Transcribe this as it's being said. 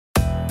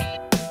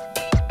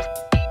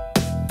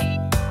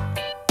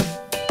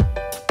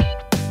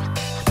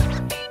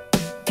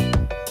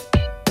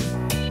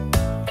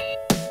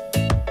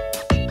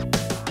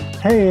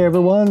Hey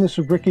everyone, this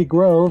is Ricky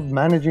Grove,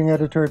 Managing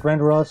Editor at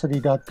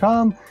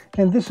Renderosity.com,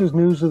 and this is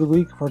News of the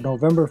Week for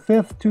November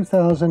 5th,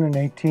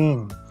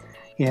 2018.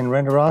 In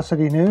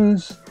Renderosity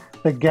news,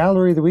 the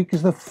gallery of the week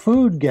is the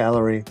Food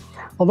Gallery.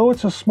 Although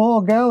it's a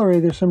small gallery,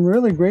 there's some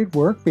really great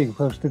work being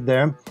posted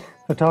there.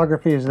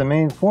 Photography is the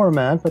main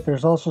format, but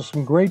there's also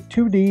some great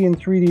 2D and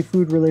 3D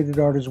food-related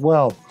art as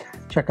well.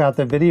 Check out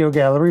the video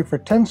gallery for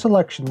 10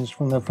 selections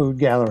from the Food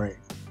Gallery.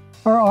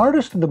 Our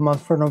artist of the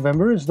month for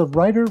November is the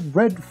writer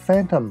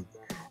RedPhantom.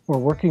 We're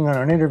working on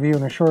an interview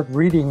and a short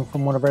reading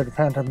from one of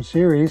RedPhantom's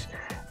series.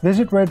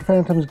 Visit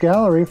RedPhantom's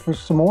gallery for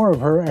some more of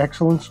her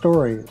excellent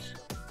stories.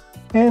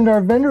 And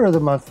our vendor of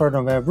the month for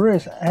November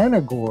is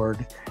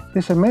Anagord.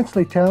 This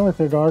immensely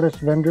talented artist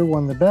vendor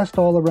won the Best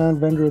All-Around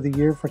Vendor of the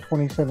Year for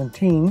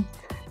 2017.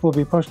 We'll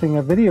be posting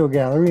a video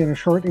gallery and a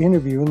short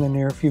interview in the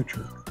near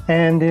future.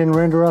 And in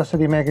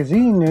Renderosity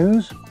magazine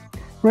news,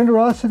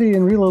 Renderosity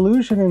and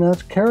Reallusion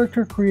announced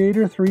Character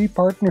Creator 3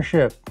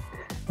 partnership.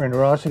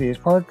 Renderosity has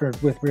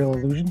partnered with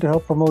Reallusion to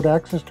help promote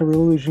access to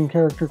Reallusion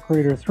Character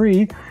Creator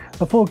 3,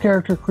 a full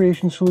character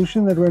creation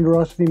solution that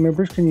Renderosity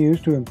members can use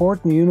to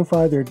import and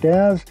unify their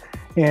DAZ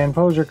and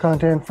Poser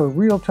content for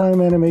real-time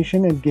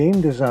animation and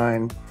game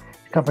design.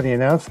 The company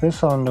announced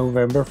this on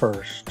November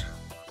 1st.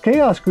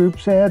 Chaos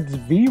Groups adds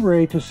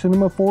V-Ray to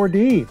Cinema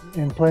 4D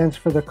and plans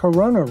for the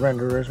Corona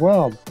render as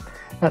well.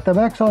 At the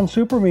Maxon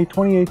Super Meet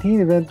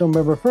 2018 event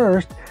November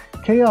 1st,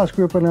 Chaos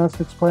Group announced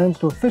its plans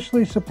to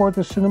officially support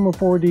the Cinema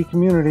 4D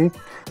community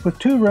with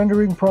 2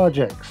 rendering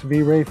projects,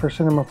 V-Ray for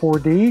Cinema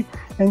 4D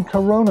and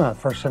Corona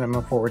for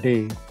Cinema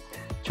 4D.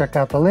 Check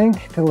out the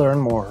link to learn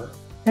more.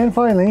 And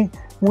finally,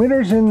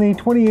 winners in the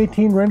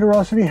 2018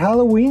 Renderosity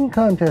Halloween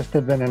contest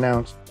have been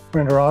announced.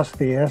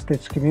 Renderosity asked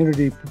its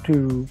community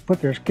to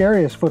put their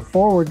scariest foot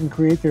forward and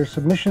create their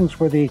submissions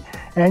for the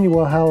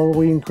annual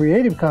Halloween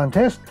Creative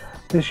Contest.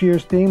 This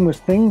year's theme was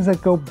Things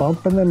That Go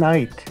Bump in the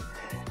Night.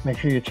 Make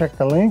sure you check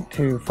the link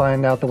to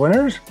find out the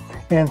winners,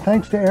 and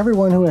thanks to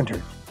everyone who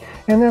entered.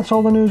 And that's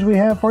all the news we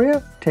have for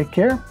you. Take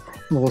care,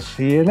 and we'll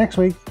see you next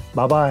week.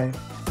 Bye-bye.